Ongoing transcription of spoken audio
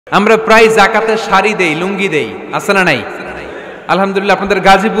আমরা প্রায় জাকাতের শাড়ি দেই, লুঙ্গি দেই, আছে না নাই? আলহামদুলিল্লাহ আপনাদের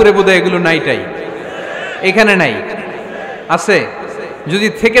গাজীপুরে বোধহয় এগুলো নাইটাই, এখানে নাই, আছে? যদি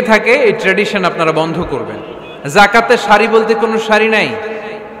থেকে থাকে এই ট্র্যাডিশন আপনারা বন্ধ করবেন। জাকাতের শাড়ি বলতে কোনো শাড়ি নাই,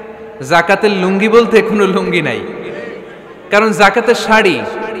 জাকাতের লুঙ্গি বলতে কোনো লুঙ্গি নাই। কারণ জাকাতের শাড়ি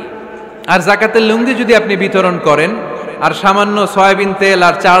আর জাকাতের লুঙ্গি যদি আপনি বিতরণ করেন আর সামান্য সয়াবিন তেল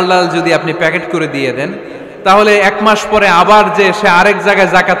আর চাল ডাল যদি আপনি প্যাকেট করে দিয়ে দেন, তাহলে এক মাস পরে আবার যে সে আরেক জায়গায়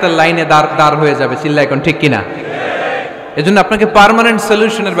জাকাতের লাইনে দাঁড় হয়ে যাবে। চিল্লা এখন ঠিক কিনা? এজন্য আপনাকে পার্মানেন্ট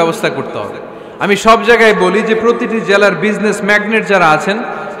সলিউশনের ব্যবস্থা করতে হবে। আমি সব জায়গায় বলি যে প্রতিটি জেলার বিজনেস ম্যাগনেট যারা আছেন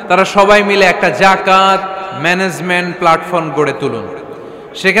তারা সবাই মিলে একটা জাকাত ম্যানেজমেন্ট প্ল্যাটফর্ম গড়ে তুলুন।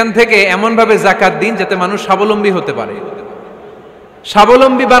 সেখান থেকে এমনভাবে জাকাত দিন যাতে মানুষ স্বাবলম্বী হতে পারে।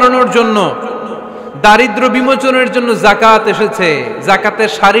 স্বাবলম্বী বানানোর জন্য, দারিদ্র বিমোচনের জন্য জাকাত এসেছে, জাকাতের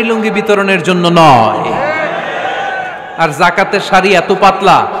শাড়ি লুঙ্গি বিতরণের জন্য নয়। আর জাকাতের শাড়ি এত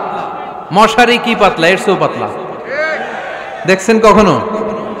পাতলা, মশারি কি পাতলা, এর চেয়েও পাতলা। দেখছেন কখনো?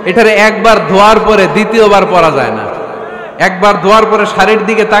 এটারে একবার ধোয়ার পরে দ্বিতীয়বার পরা যায় না। একবার ধোয়ার পরে শাড়ির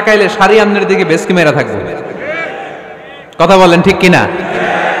দিকে তাকাইলে শাড়ি আমনের দিকে বেশকি মেরা থাকবে। কথা বলেন ঠিক কিনা?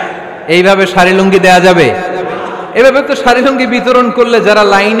 এইভাবে শাড়ি লুঙ্গি দেয়া যাবে? এভাবে তো শাড়ি লুঙ্গি বিতরণ করলে যারা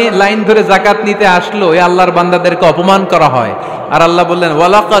লাইন ধরে জাকাত নিতে আসলো এই আল্লাহর বান্দাদেরকে অপমান করা হয়। আর আল্লাহ বললেন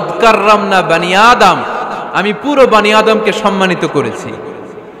ওয়ালাকাদ কাররামনা বানি আদম, আমি পুরো বানি আদমকে সম্মানিত করেছি।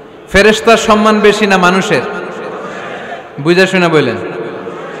 ফেরেশতার সম্মান বেশি না মানুষের? বুঝা শুনে বললেন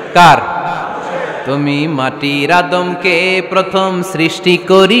কার? তুমি মাটির আদমকে প্রথম সৃষ্টি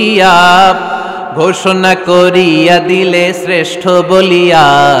করিয়া ঘোষণা করিয়া দিলে শ্রেষ্ঠ বলিয়া,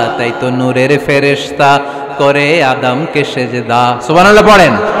 তাই তো নূরের ফেরেশতা করে আদমকে সেজদা। সুবহানাল্লাহ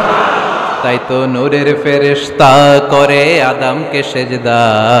পড়েন। তাই তো নূরের ফেরেশতা করে আদমকে সেজদা,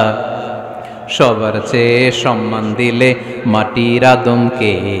 সবার চেয়ে সম্মান দিলে মাটির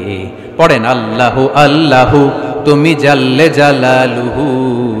আদমকে। পড়েন আল্লাহু আল্লাহু তুমি জাল্লে জালালুহু,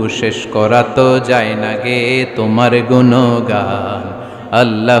 শেষ করা তো যায় না গে তোমার গুণগান।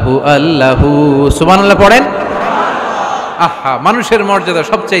 আল্লাহু আল্লাহু সুবহানাল্লাহ পড়েন। আহা, মানুষের মর্যাদা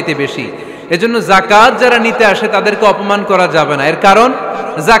সবচাইতে বেশি। এজন্য জাকাত যারা নিতে আসে তাদেরকে অপমান করা যাবে না। এর কারণ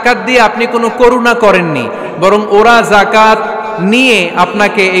জাকাত দিয়ে আপনি কোনো করুণা করেননি, বরং ওরা জাকাত নিয়ে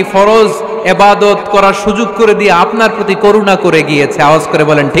আপনাকে এই ফরজ ইবাদত করার সুযোগ করে দিয়ে আপনার প্রতি করুণা করে গিয়েছে। আওয়াজ করে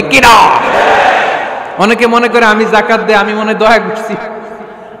বলেন ঠিক কি না? অনেকে মনে করে আমি জাকাত দেই, আমি মনে হয় দয়া করছি,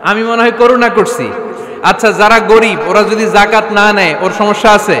 আমি মনে হয় করুণা করছি। আচ্ছা, যারা গরিব ওরা যদি জাকাত না নেয় ওর সমস্যা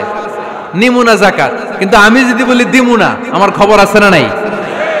আছে? নিমুনা জাকাত। কিন্তু আমি যদি বলি দিমুনা, আমার খবর আছে না নাই?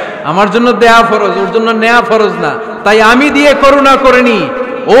 আমার জন্য দেয়া ফরজ, ওর জন্য নেয়া ফরজ না। তাই আমি দিয়ে করুণা করিনি,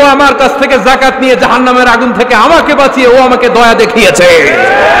 ও আমার কাছ থেকে জাকাত নিয়ে জাহান্নামের আগুন থেকে আমাকে বাঁচিয়ে ও আমাকে দয়া দেখিয়েছে।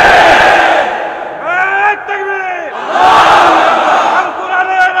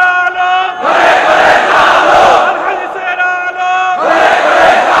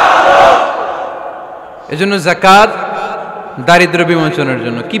 এজন্য জাকাত দারিদ্র বিমোচনের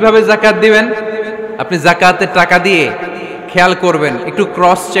জন্য। কিভাবে জাকাত দিবেন? আপনি জাকাতের টাকা দিয়ে খেয়াল করবেন, একটু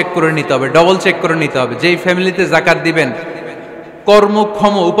ক্রস চেক করে নিতে হবে, ডবল চেক করে নিতে হবে। যেই ফ্যামিলিতে জাকাত দিবেন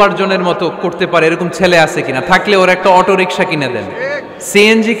কর্মক্ষম উপার্জনের মতো করতে পারে এরকম ছেলে আছে কিনা, থাকলে ওর একটা অটো রিক্সা কিনে দেন,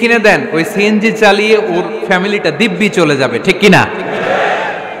 সিএনজি কিনে দেন। ওই সিএনজি চালিয়ে ওর ফ্যামিলিটা দিব্যি চলে যাবে, ঠিক কিনা?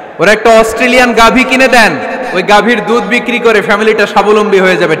 ওর একটা অস্ট্রেলিয়ান গাভী কিনে দেন, ওই গাভীর দুধ বিক্রি করে ফ্যামিলিটা স্বাবলম্বী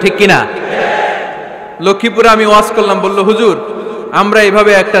হয়ে যাবে, ঠিক কিনা? লক্ষ্মীপুরে আমি ওয়াজ করলাম, বললো হুজুর আমরা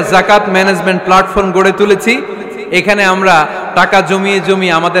এইভাবে একটা জাকাত ম্যানেজমেন্ট প্ল্যাটফর্ম গড়ে তুলেছি, এখানে আমরা টাকা জমিয়ে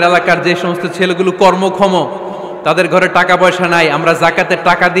জমিয়ে আমাদের এলাকার যে সমস্ত ছেলেগুলো কর্মক্ষম, তাদের ঘরে টাকা পয়সা নাই, আমরা জাকাতের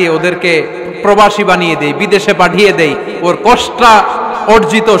টাকা দিয়ে ওদেরকে প্রবাসী বানিয়ে দেই, বিদেশে পাঠিয়ে দেই। ওর কষ্টা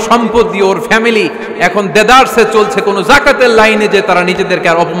অর্জিত সম্পদ দিয়ে ওর ফ্যামিলি এখন দেদারসে চলছে, কোনো জাকাতের লাইনে যে তারা নিজেদেরকে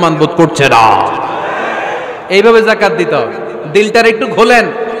আর অপমান বোধ করছে না। এইভাবে জাকাত দিতে হবে। দিলটারে একটু খোলেন,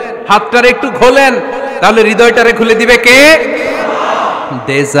 হাতটারে একটু খোলেন, তাহলে হৃদয়টারে খুলে দিবে কে?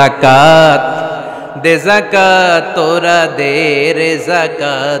 দে জাকাত, দে জাকাত তোরা দে রে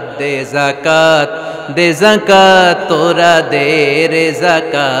জাকাত, দে জাকাত, দে জাকাত তোরা দে রে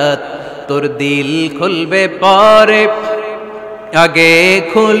জাকাত। তোর দিল খুলবে পরে, আগে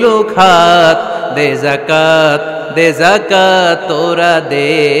খুলু খাত। দে জাকাত, দে জাকাত তোরা দে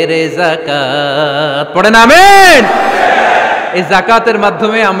রে জাকাত। পড়েন আমিন। এই জাকাতের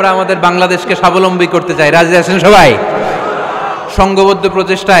মাধ্যমে আমরা আমাদের বাংলাদেশকে স্বাবলম্বী করতে চাই। রাজি আছেন সবাই? সংঘবদ্ধ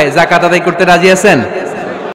প্রচেষ্টায় জাকাত আদায় করতে রাজি আছেন?